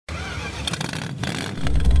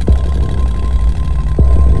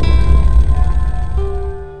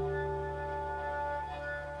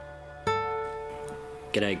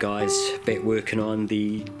guys, back working on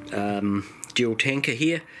the Duel tanker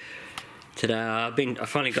here. Today I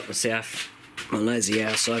finally got myself my lazy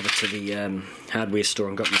ass over to the hardware store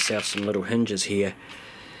and got myself some little hinges here.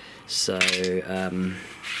 So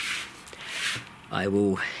I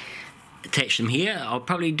will attach them here. I'll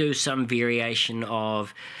probably do some variation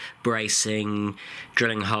of bracing,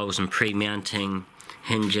 drilling holes and pre-mounting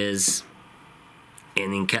hinges,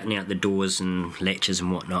 and then cutting out the doors and latches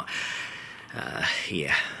and whatnot.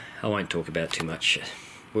 Yeah, I won't talk about it too much.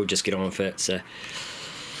 We'll just get on with it. So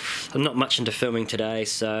I'm not much into filming today,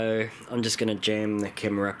 so I'm just going to jam the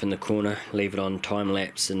camera up in the corner, leave it on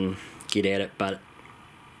time-lapse and get at it. But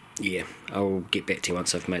yeah, I'll get back to you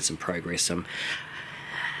once I've made some progress. I'm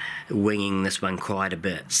winging this one quite a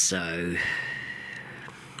bit, so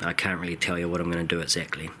I can't really tell you what I'm going to do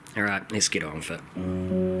exactly. Alright, let's get on with it.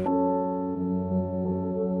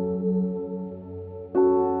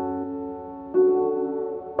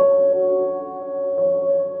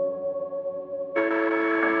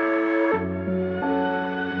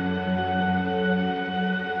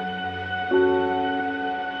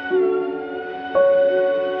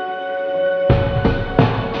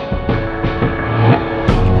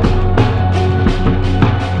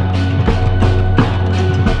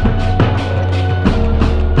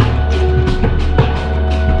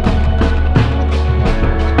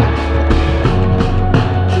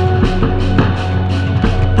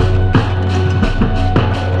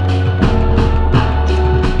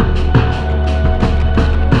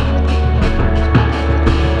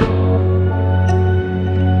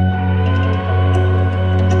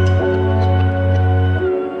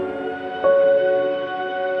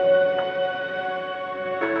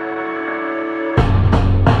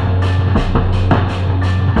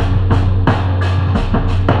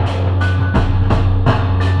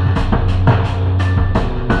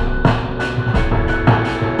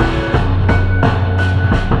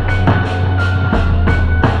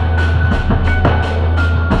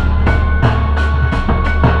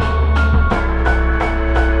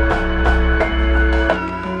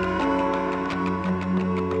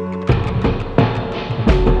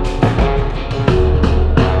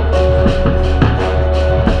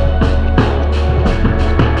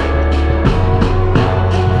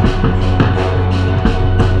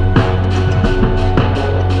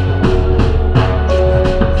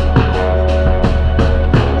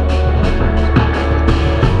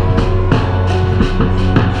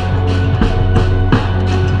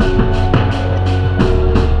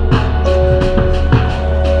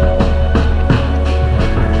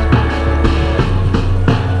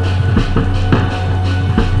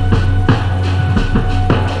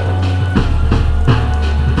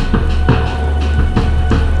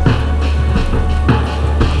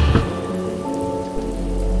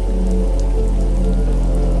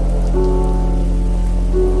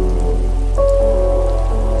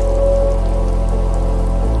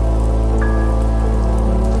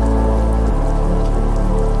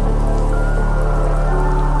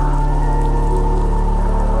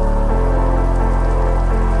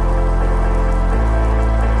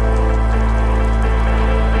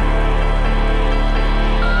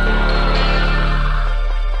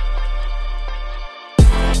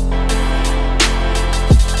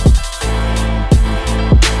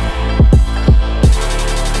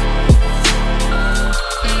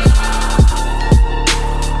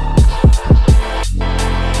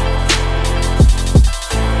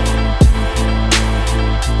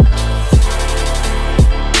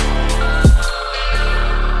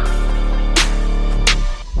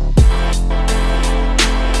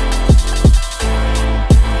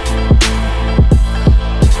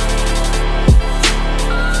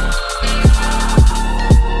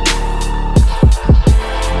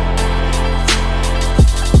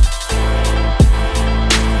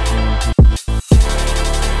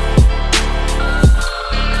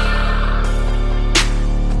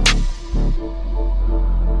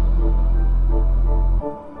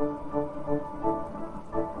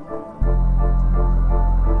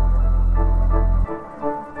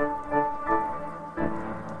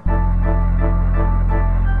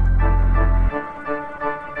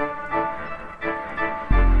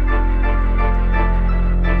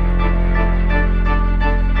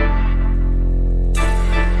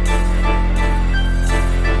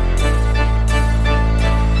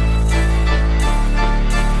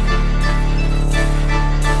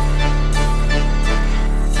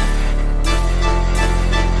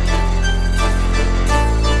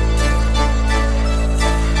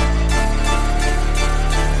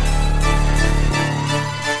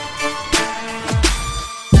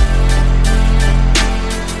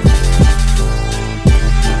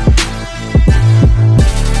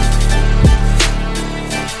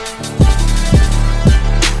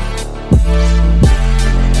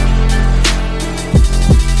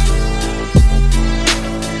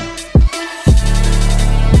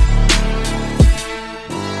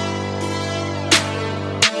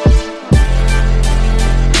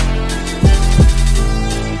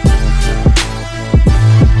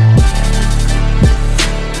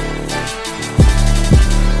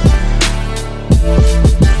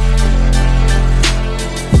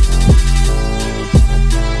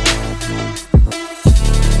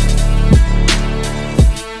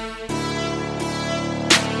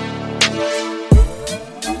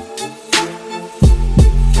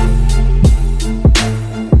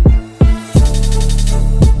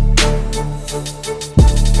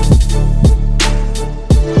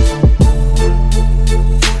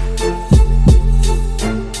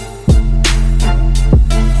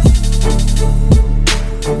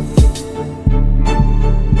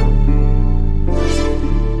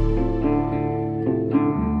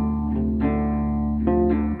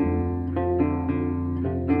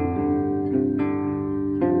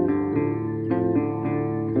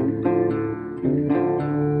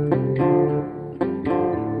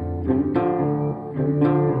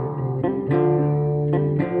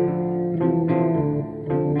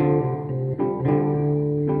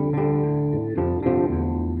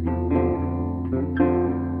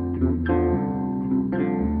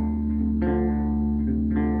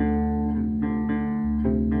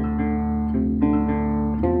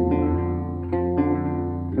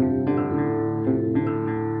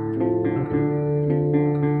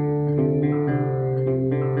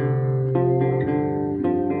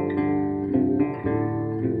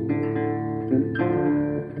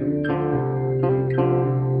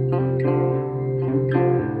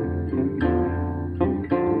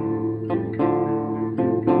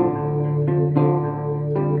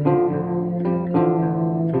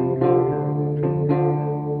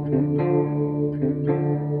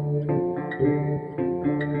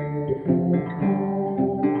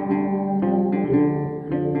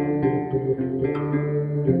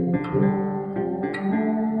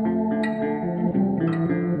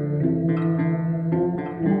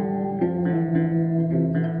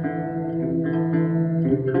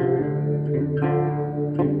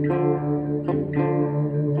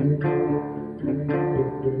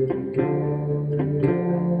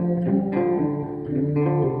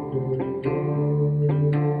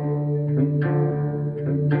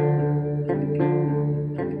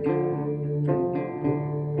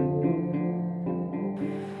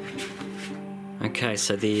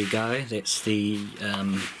 so there you go, that's the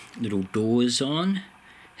little doors on,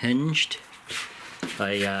 hinged.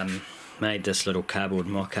 I made this little cardboard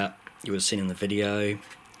mock-up you would have seen in the video,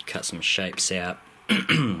 cut some shapes out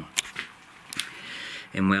and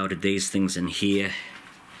welded these things in here.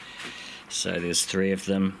 So there's 3 of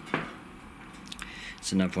them.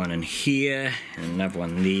 There's another one in here and another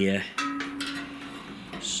one there.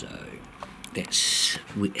 So that's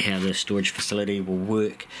how the storage facility will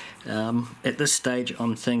work. At this stage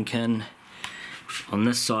I'm thinking on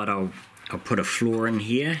this side I'll put a floor in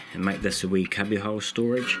here and make this a wee cubbyhole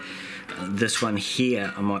storage. This one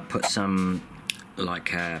here I might put some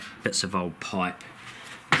like bits of old pipe.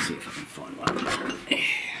 Let's see if I can find one.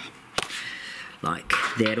 Like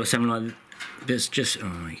that or something like that. It's just,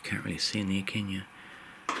 oh, you can't really see in there, can you?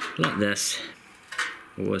 Like this,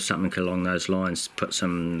 or something along those lines. Put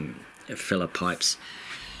some filler pipes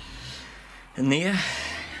in there.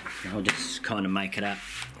 I'll just kind of make it up.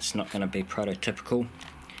 It's not going to be prototypical.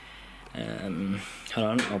 Hold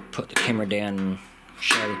on, I'll put the camera down and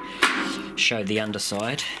show the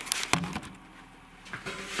underside.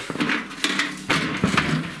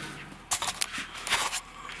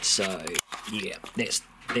 So yeah, that's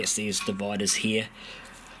these dividers here.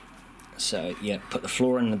 So yeah, put the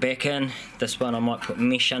floor in the back in. This one I might put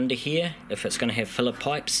mesh under here if it's going to have filler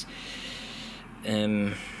pipes.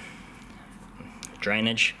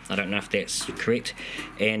 Drainage, I don't know if that's correct.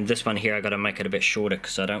 And this one here I got to make it a bit shorter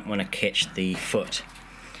because I don't want to catch the foot.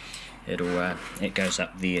 It goes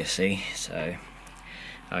up there, see, so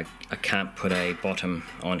I can't put a bottom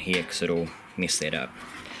on here because it'll mess that up.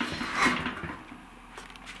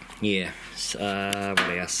 Yeah, so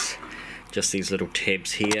what else? Just these little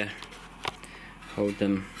tabs here, hold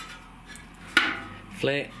them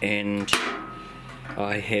flat, and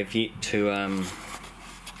I have yet to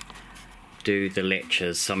do the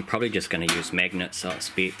latches, so I'm probably just going to use magnets, I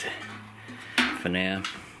expect, for now.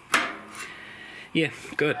 Yeah,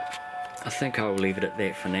 good. I think I'll leave it at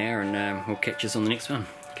that for now, and we'll catch us on the next one.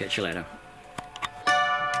 Catch you later.